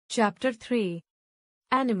Chapter 3.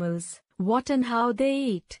 Animals, what and how they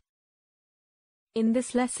eat. In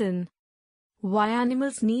this lesson, why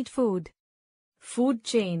animals need food, food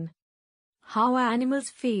chain, how animals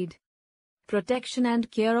feed, protection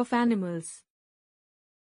and care of animals.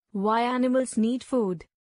 Why animals need food.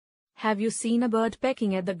 Have you seen a bird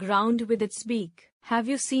pecking at the ground with its beak? Have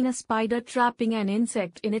you seen a spider trapping an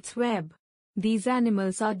insect in its web? These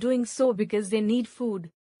animals are doing so because they need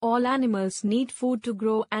food. All animals need food to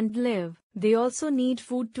grow and live. They also need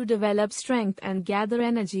food to develop strength and gather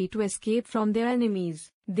energy to escape from their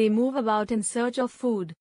enemies. They move about in search of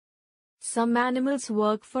food. Some animals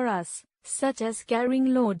work for us, such as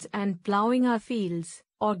carrying loads and plowing our fields,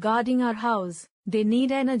 or guarding our house. They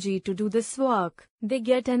need energy to do this work. They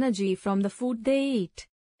get energy from the food they eat.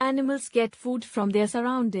 Animals get food from their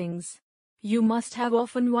surroundings. You must have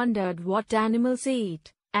often wondered what animals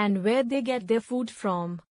eat, and where they get their food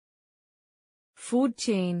from. Food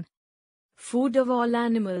chain. Food of all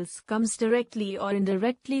animals comes directly or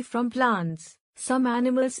indirectly from plants. Some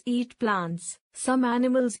animals eat plants. Some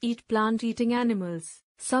animals eat plant-eating animals.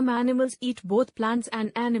 Some animals eat both plants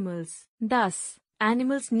and animals. Thus,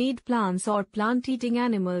 animals need plants or plant-eating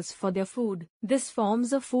animals for their food. This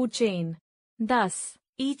forms a food chain. Thus,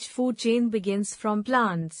 each food chain begins from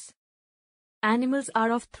plants. Animals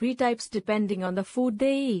are of three types depending on the food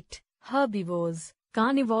they eat: herbivores,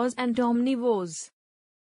 carnivores and omnivores.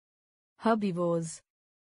 Herbivores.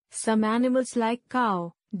 Some animals like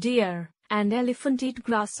cow, deer, and elephant eat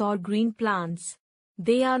grass or green plants.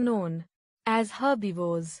 They are known as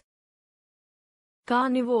herbivores.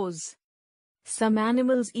 Carnivores. Some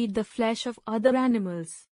animals eat the flesh of other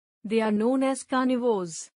animals. They are known as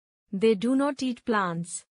carnivores. They do not eat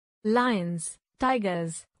plants. Lions,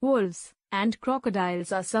 tigers, wolves, and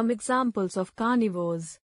crocodiles are some examples of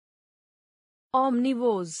carnivores.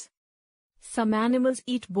 Omnivores. Some animals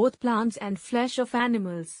eat both plants and flesh of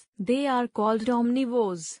animals. They are called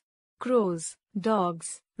omnivores. Crows,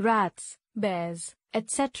 dogs, rats, bears,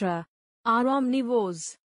 etc. are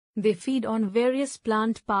omnivores. They feed on various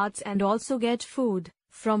plant parts and also get food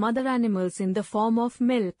from other animals in the form of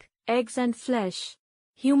milk, eggs and flesh.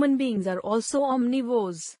 Human beings are also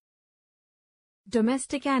omnivores.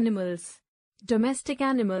 Domestic animals. Domestic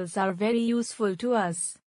animals are very useful to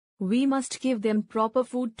us. We must give them proper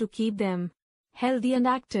food to keep them healthy and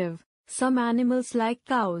active. Some animals like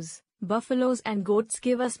cows, buffaloes and goats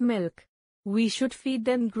give us milk. We should feed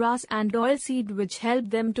them grass and oilseed which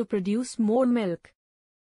help them to produce more milk.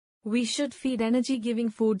 We should feed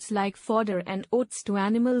energy-giving foods like fodder and oats to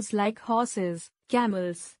animals like horses,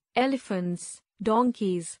 camels, elephants,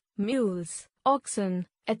 donkeys, mules, oxen,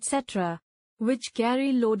 etc., which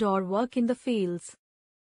carry load or work in the fields.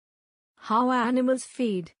 How animals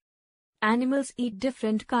feed. Animals eat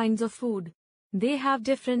different kinds of food. They have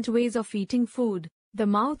different ways of eating food. The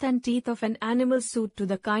mouth and teeth of an animal suit to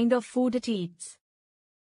the kind of food it eats.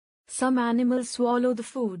 Some animals swallow the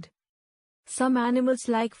food. Some animals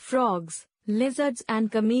like frogs, lizards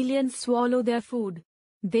and chameleons swallow their food.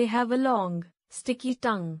 They have a long, sticky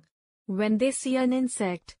tongue. When they see an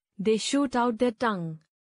insect, they shoot out their tongue.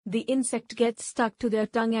 The insect gets stuck to their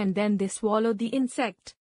tongue and then they swallow the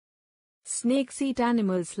insect. Snakes eat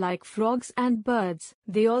animals like frogs and birds.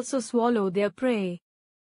 They also swallow their prey.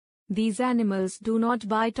 These animals do not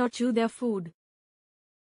bite or chew their food.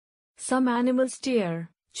 Some animals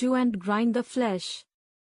tear, chew and grind the flesh.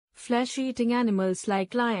 Flesh-eating animals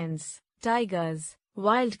like lions, tigers,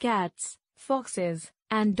 wild cats, foxes,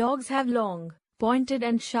 and dogs have long, pointed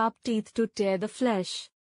and sharp teeth to tear the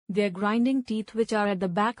flesh. Their grinding teeth which are at the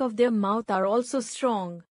back of their mouth are also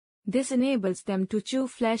strong. This enables them to chew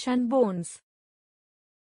flesh and bones.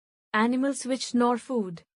 Animals which gnaw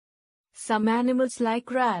food. Some animals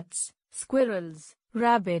like rats, squirrels,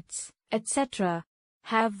 rabbits, etc.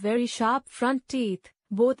 have very sharp front teeth,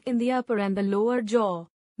 both in the upper and the lower jaw.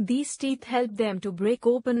 These teeth help them to break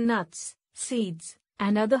open nuts, seeds,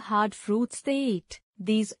 and other hard fruits they eat.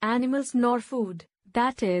 These animals gnaw food,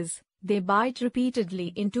 that is, they bite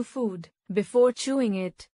repeatedly into food before chewing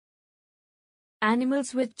it.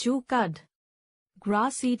 Animals which chew cud.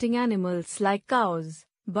 Grass-eating animals like cows,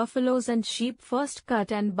 buffaloes and sheep first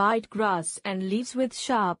cut and bite grass and leaves with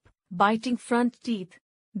sharp, biting front teeth.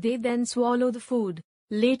 They then swallow the food.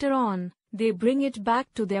 Later on, they bring it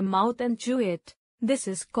back to their mouth and chew it. This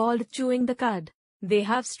is called chewing the cud. They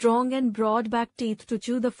have strong and broad back teeth to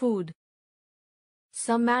chew the food.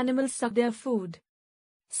 Some animals suck their food.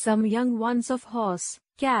 Some young ones of horse,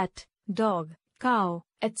 cat, dog, cow,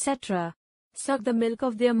 etc. suck the milk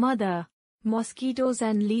of their mother. Mosquitoes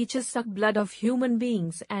and leeches suck blood of human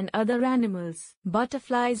beings and other animals.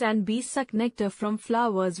 Butterflies and bees suck nectar from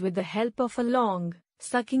flowers with the help of a long,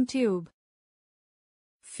 sucking tube.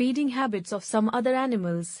 Feeding habits of some other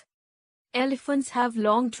animals. Elephants have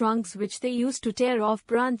long trunks which they use to tear off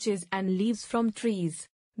branches and leaves from trees.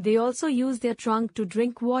 They also use their trunk to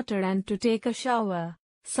drink water and to take a shower.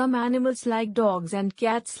 Some animals like dogs and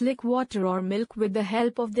cats lick water or milk with the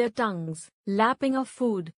help of their tongues. Lapping of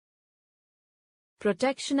food.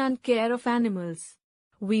 Protection and care of animals.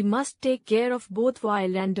 We must take care of both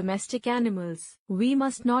wild and domestic animals. We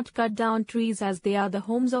must not cut down trees as they are the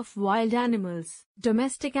homes of wild animals.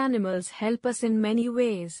 Domestic animals help us in many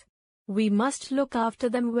ways. We must look after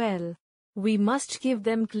them well. We must give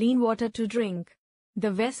them clean water to drink.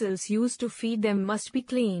 The vessels used to feed them must be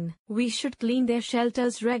clean. We should clean their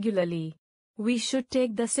shelters regularly. We should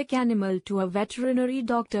take the sick animal to a veterinary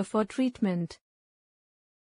doctor for treatment.